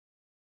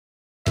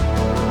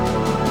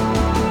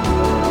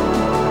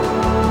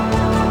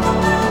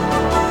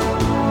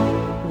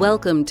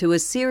Welcome to a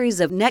series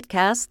of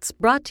netcasts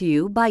brought to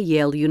you by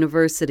Yale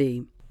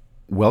University.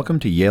 Welcome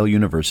to Yale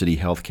University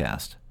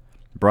Healthcast,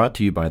 brought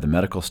to you by the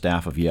medical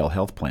staff of Yale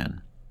Health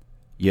Plan,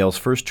 Yale's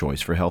first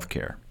choice for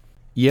healthcare.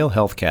 Yale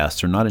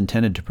Healthcasts are not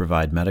intended to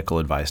provide medical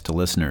advice to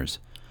listeners,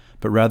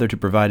 but rather to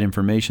provide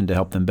information to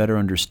help them better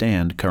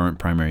understand current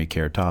primary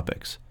care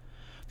topics.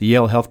 The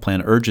Yale Health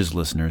Plan urges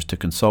listeners to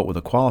consult with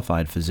a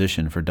qualified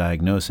physician for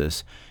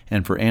diagnosis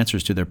and for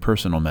answers to their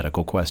personal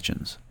medical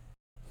questions.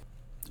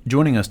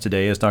 Joining us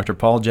today is Dr.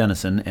 Paul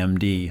Jennison,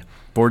 MD,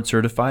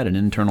 board-certified in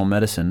internal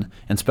medicine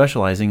and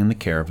specializing in the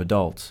care of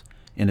adults.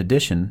 In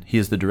addition, he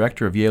is the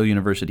director of Yale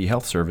University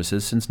Health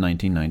Services since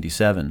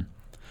 1997.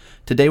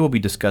 Today we'll be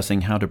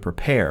discussing how to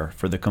prepare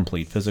for the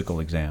complete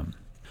physical exam.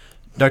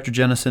 Dr.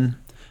 Jennison,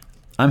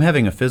 I'm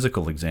having a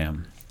physical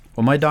exam.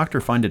 Will my doctor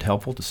find it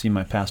helpful to see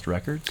my past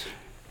records?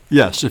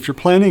 Yes, if you're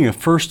planning a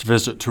first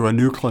visit to a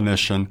new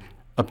clinician,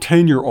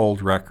 obtain your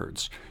old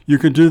records. You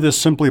can do this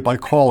simply by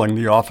calling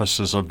the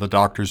offices of the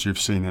doctors you've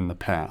seen in the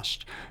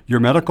past. Your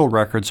medical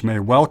records may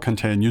well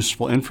contain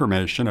useful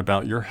information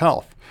about your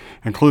health,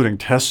 including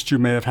tests you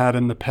may have had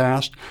in the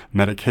past,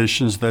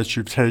 medications that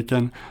you've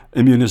taken,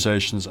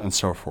 immunizations, and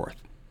so forth.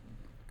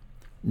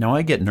 Now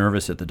I get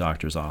nervous at the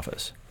doctor's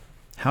office.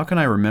 How can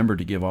I remember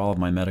to give all of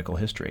my medical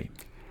history?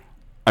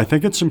 I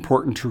think it's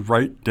important to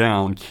write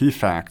down key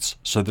facts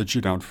so that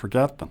you don't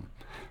forget them.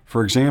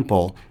 For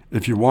example,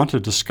 if you want to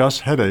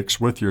discuss headaches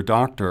with your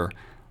doctor,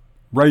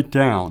 write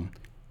down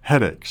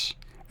headaches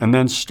and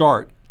then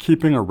start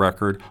keeping a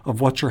record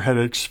of what your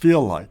headaches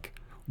feel like,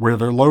 where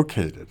they're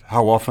located,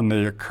 how often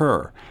they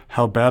occur,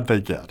 how bad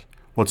they get,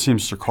 what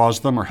seems to cause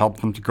them or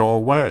help them to go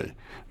away,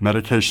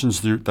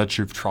 medications that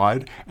you've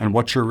tried, and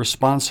what your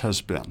response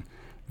has been.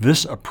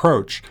 This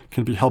approach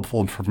can be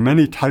helpful for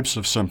many types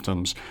of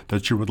symptoms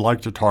that you would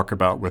like to talk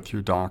about with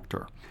your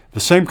doctor. The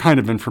same kind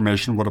of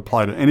information would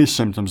apply to any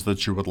symptoms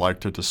that you would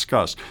like to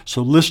discuss,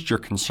 so list your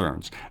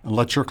concerns and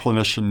let your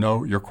clinician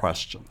know your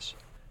questions.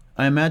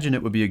 I imagine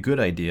it would be a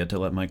good idea to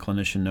let my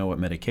clinician know what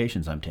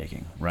medications I'm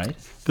taking, right?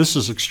 This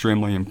is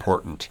extremely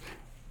important.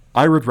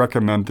 I would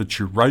recommend that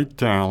you write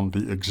down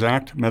the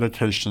exact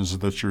medications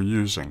that you're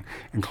using,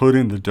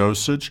 including the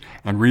dosage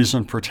and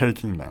reason for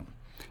taking them.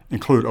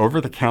 Include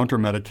over-the-counter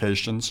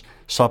medications,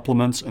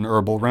 supplements, and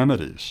herbal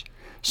remedies.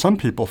 Some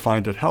people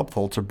find it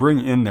helpful to bring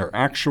in their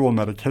actual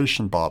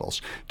medication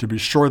bottles to be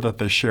sure that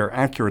they share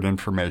accurate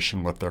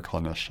information with their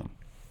clinician.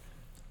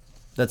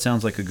 That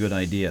sounds like a good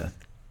idea.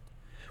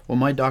 Will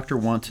my doctor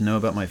want to know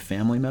about my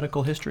family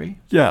medical history?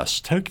 Yes,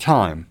 take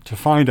time to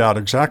find out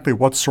exactly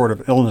what sort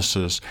of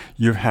illnesses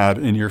you've had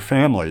in your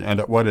family and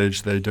at what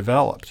age they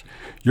developed.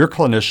 Your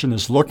clinician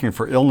is looking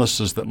for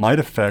illnesses that might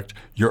affect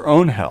your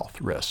own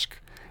health risk.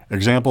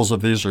 Examples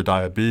of these are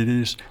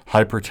diabetes,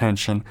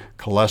 hypertension,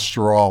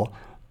 cholesterol,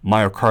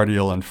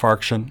 myocardial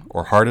infarction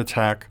or heart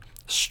attack,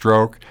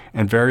 stroke,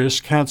 and various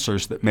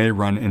cancers that may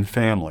run in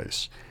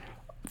families.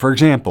 For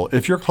example,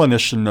 if your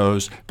clinician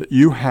knows that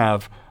you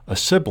have a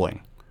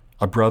sibling,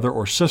 a brother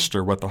or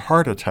sister with a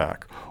heart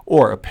attack,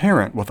 or a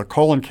parent with a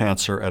colon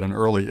cancer at an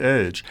early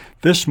age,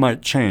 this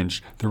might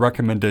change the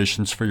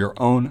recommendations for your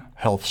own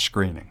health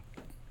screening.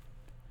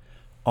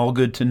 All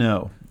good to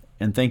know.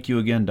 And thank you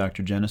again,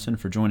 Dr. Jennison,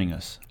 for joining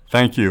us.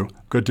 Thank you.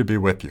 Good to be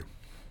with you.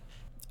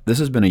 This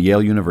has been a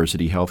Yale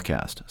University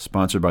Healthcast,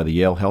 sponsored by the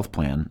Yale Health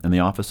Plan and the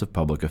Office of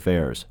Public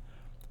Affairs.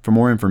 For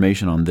more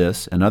information on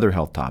this and other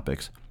health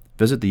topics,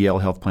 visit the Yale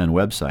Health Plan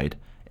website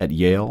at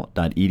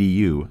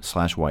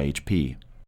yale.edu/YHP.